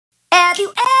Have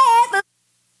you ever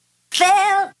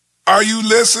felt? Are you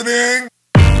listening?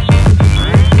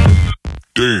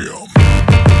 Damn.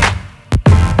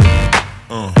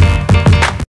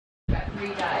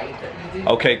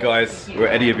 Okay guys, we're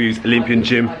at Eddie Abu's Olympian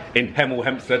Gym in Hemel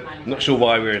Hempstead. I'm not sure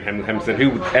why we're in Hemel Hempstead. Who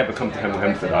would ever come to Hemel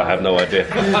Hempstead? I have no idea.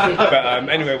 But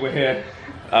anyway, we're here.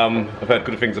 I've heard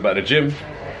good things about the gym.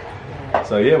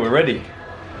 So yeah, we're ready.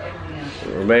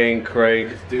 Romain, Craig,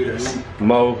 let's do this.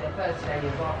 Mo,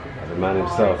 the man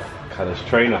himself, Kalash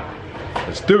trainer.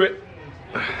 Let's do it.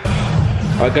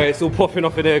 Alright guys, it's all popping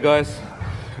off in here guys.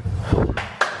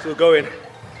 It's all going.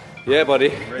 Yeah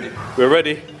buddy, we're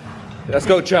ready. Let's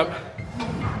go champ.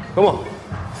 Come on,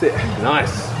 sit,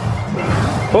 nice.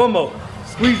 Come on Mo,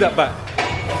 squeeze that back.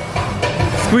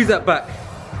 Squeeze that back.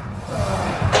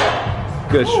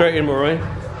 Good, straight in Romain.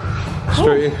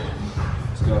 Straight in.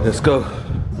 Let's go.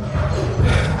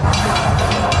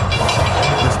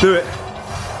 Let's do it.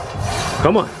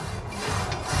 Come on.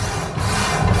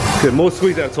 Good, more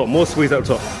squeeze at the top, more squeeze at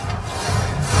the top.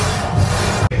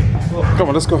 Come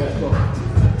on, let's go.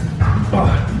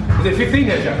 Is it 15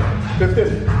 here, Jack?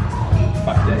 15.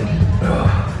 Back there.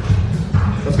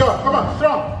 Let's go, come on,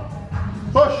 strong.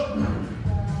 Push.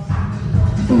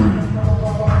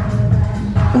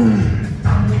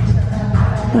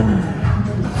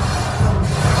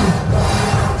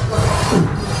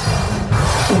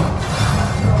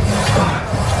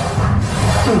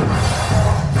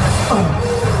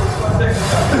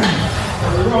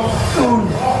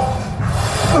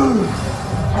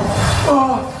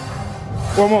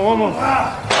 One more.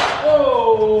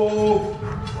 Oh.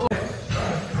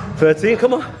 13,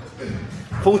 come on.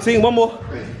 14, one more.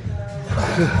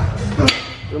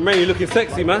 Man, you're looking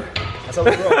sexy, man. That's how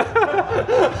we roll.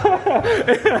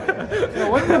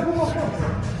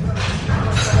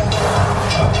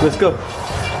 Let's go.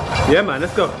 Yeah, man,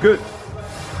 let's go. Good.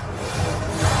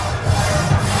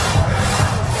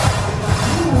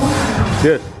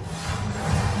 Good.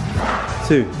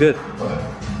 2, good.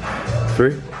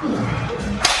 3.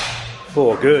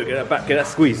 4, good. Get that back, get that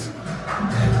squeeze.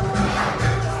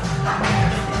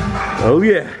 Oh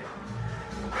yeah.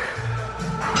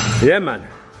 Yeah, man.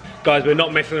 Guys, we're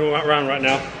not messing around right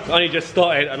now. I only just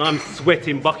started and I'm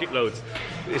sweating bucket loads.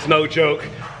 It's no joke,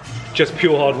 just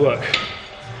pure hard work.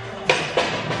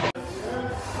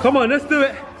 Come on, let's do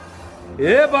it.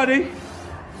 Yeah, buddy.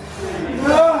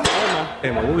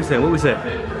 Hey man, what we saying? What we saying?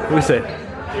 What we saying?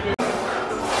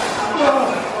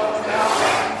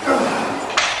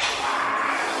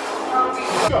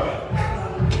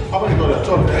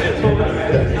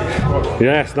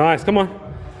 Yes, nice. Come on.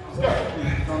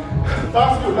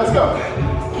 That's good. Let's go.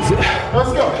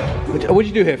 Let's go. What'd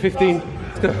you do here? 15.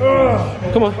 Let's go.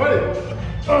 Come on.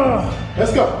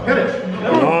 Let's go. Hit it.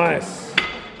 Nice.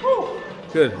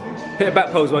 Good. Hit a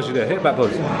back pose once you're there. Hit a back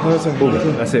pose. Ooh,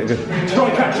 that's it. Good.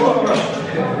 Come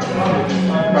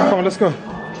on. Let's go.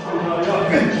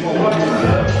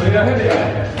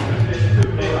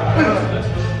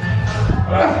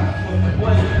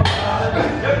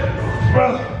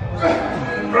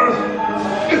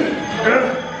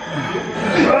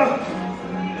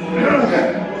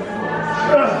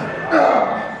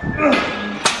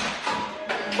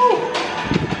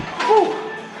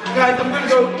 Guys, I'm gonna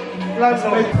go last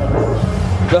way.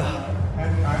 Go.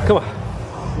 Come on.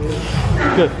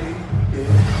 Good.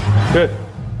 Good.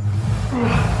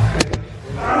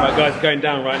 Right guys, we're going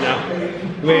down right now.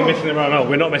 We ain't messing around. No,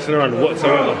 we're not messing around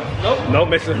whatsoever. Nope. Not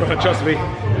messing around, trust me.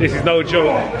 This is no joke.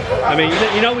 I mean,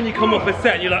 you know when you come off a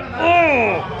set and you're like,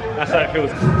 oh! That's how it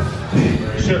feels.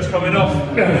 Shirt's coming off.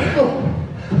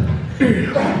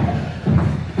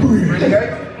 Ready,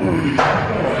 guys?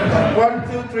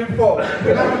 1, 2, 3, 4.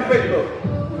 Get up on Facebook.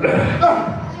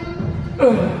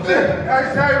 Guys,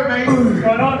 time remain. What's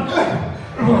going on?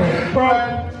 Bro,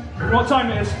 what time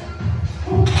it is?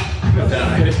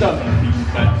 Get it done.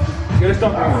 Get it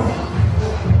done.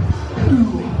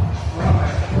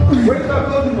 Where's that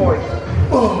golden boy?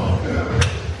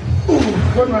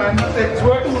 Good man, that's it. It's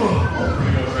working.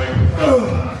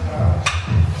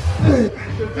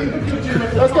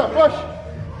 Let's go. Push.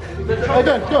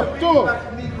 Again. Go. 2.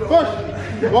 Push.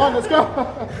 1. Let's go.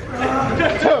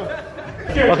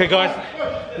 2. Okay guys,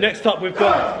 next up we've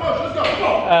got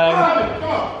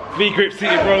V-grip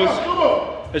seated rows.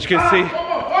 As you can see,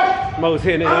 Mo's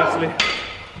hitting it nicely.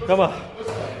 Come on.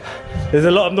 There's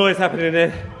a lot of noise happening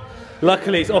there.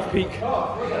 Luckily it's off peak.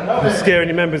 I'm scaring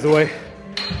the members away.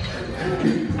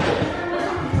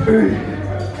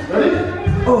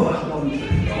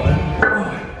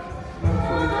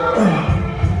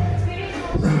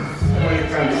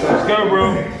 Let's go, bro.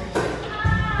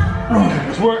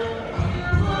 Let's work.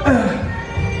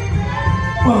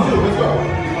 let's go.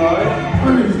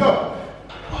 3, let's go.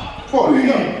 4, let's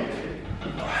go.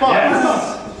 5, let's go.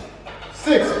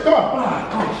 6, come on.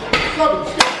 7, let's go.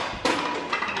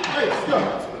 8, let's go.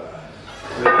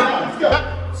 9, let's go.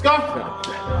 Let's go.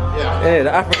 Yeah. Hey,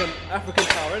 the African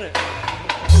power, innit?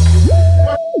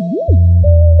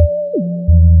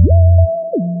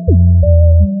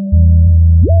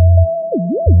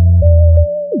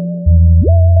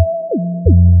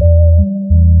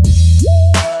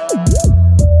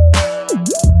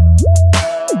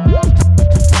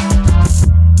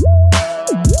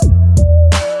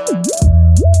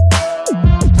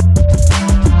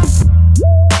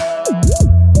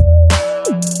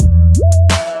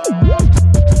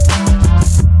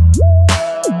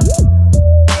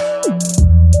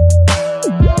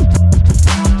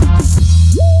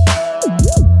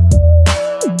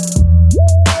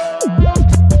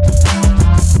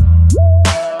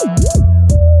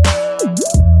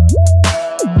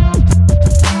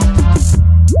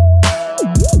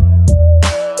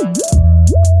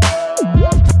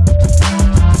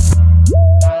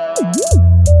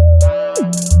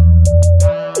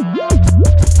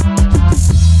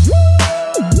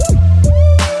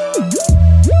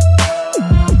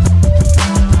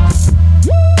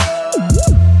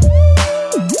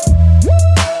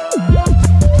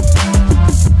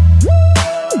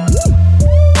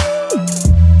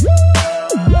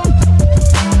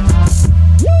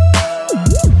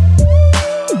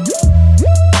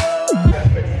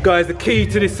 Guys, the key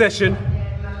to this session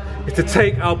is to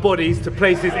take our bodies to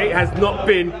places it has not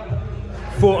been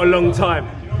for a long time.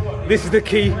 This is the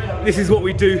key, this is what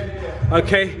we do,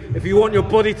 okay? If you want your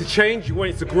body to change, you want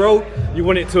it to grow, you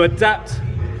want it to adapt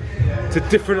to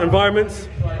different environments,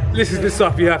 this is the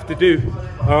stuff you have to do,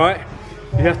 all right?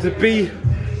 You have to be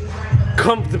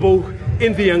comfortable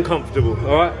in the uncomfortable,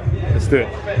 all right? Let's do it.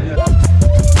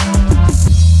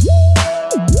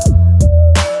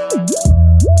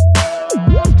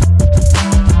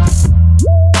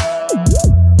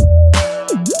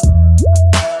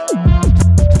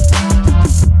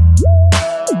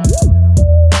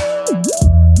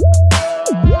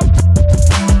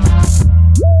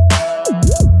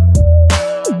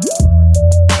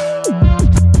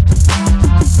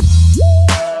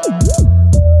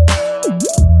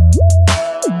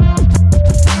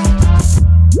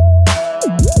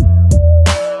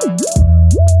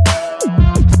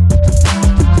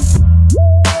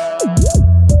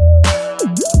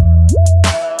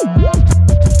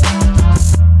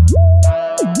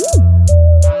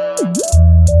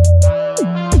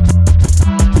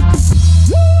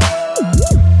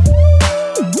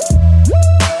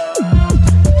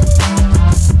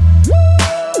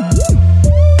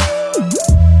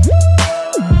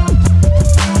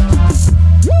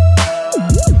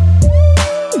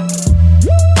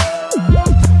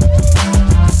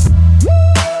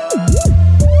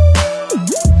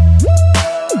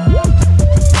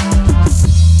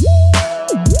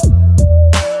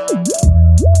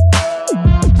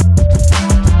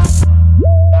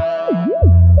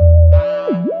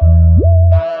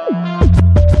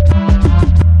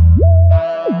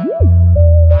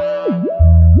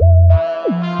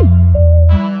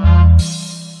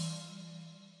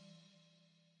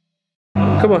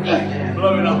 Come on.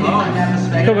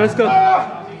 Come on, let's go.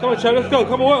 Come on, Chad, let's go.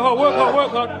 Come on, work hard, work hard,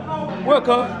 work hard. Work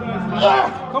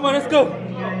hard. Come on, let's go.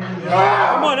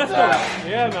 Come on, let's go.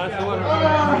 Yeah, man.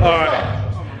 Alright.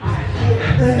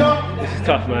 This is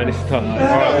tough, man. This is tough.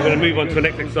 Alright, we're going to move on to the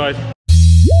next exercise.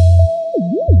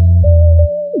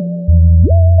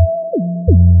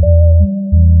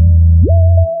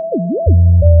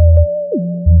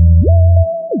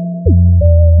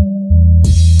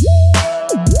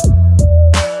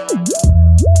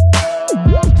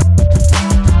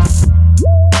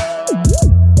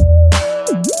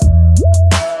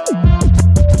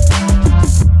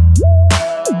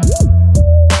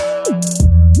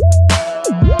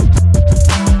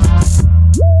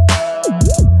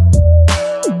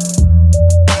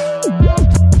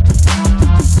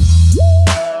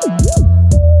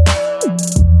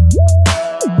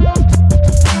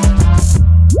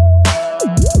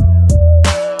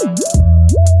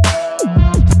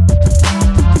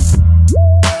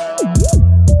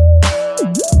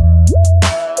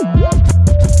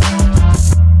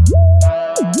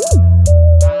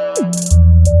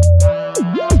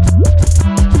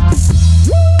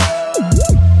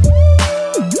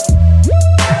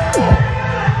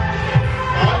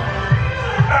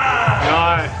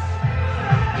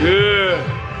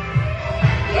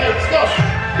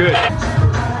 Good.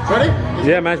 Ready?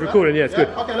 Yeah, man, it's recording. Yeah, it's good.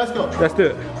 Okay, let's go. Let's do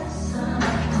it.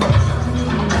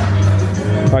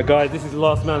 Alright guys, this is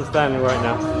last man standing right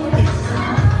now.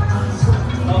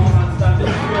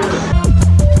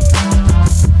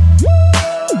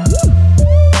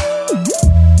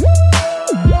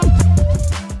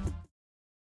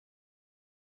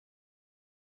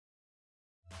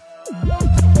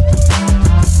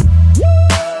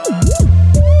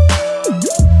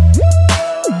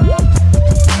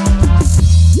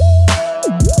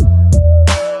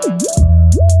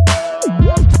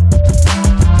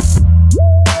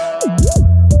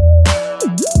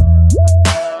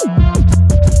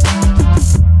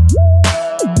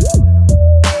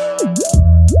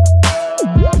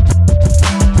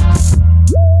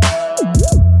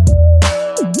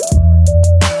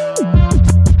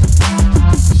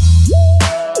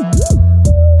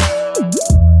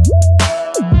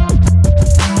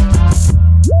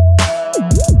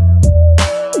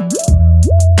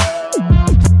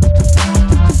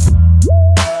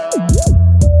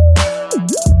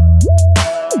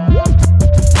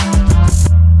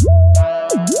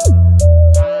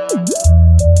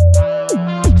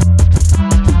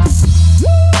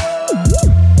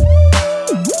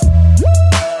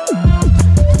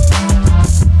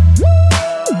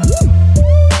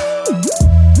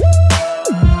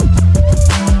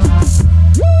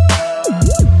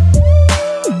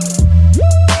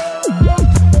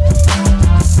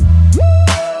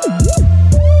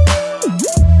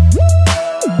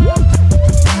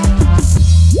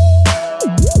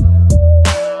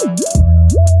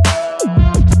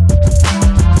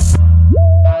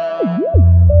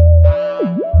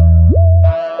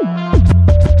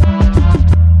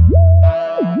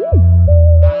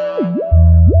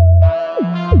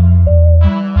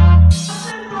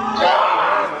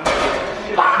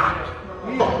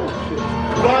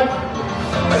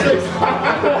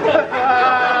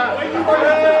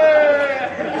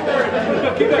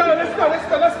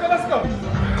 Let's go.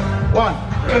 1,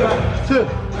 2,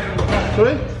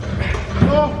 3,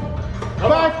 4,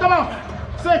 5, come on.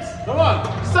 6, come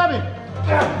on. 7,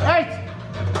 8,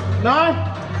 9,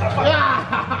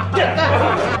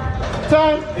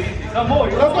 10.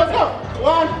 Let's go.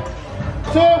 1,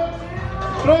 2,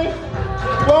 3,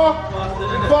 4,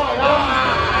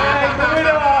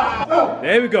 5.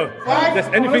 There we go. Yes,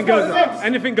 anything goes up.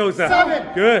 Anything goes up.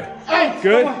 7, good. 8,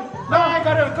 good. 9, go.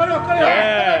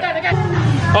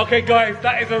 Yeah. Okay, guys,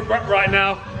 that is a wrap right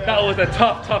now. That was a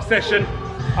tough session.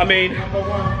 I mean,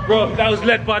 bro, that was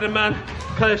led by the man,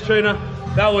 Clash Trainer.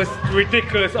 That was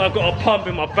ridiculous. I've got a pump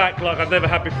in my back like I've never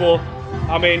had before.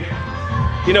 I mean,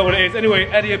 you know what it is. Anyway,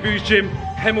 Eddie Abu's gym,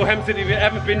 Hemel Hempstead. If you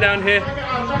haven't been down here,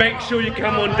 make sure you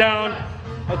come on down.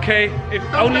 Okay, if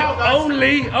only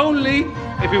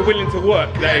if you're willing to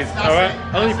work. That is, all right.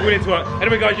 Only if you're willing to work.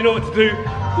 Anyway, guys, you know what to do.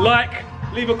 Like,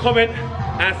 leave a comment,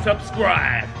 and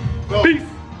subscribe. Peace.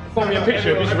 Send me a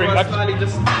picture. It's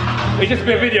just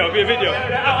be a video.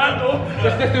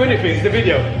 Just do anything. It's a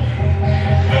video.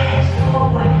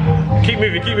 Keep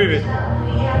moving.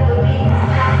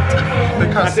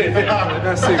 That's it.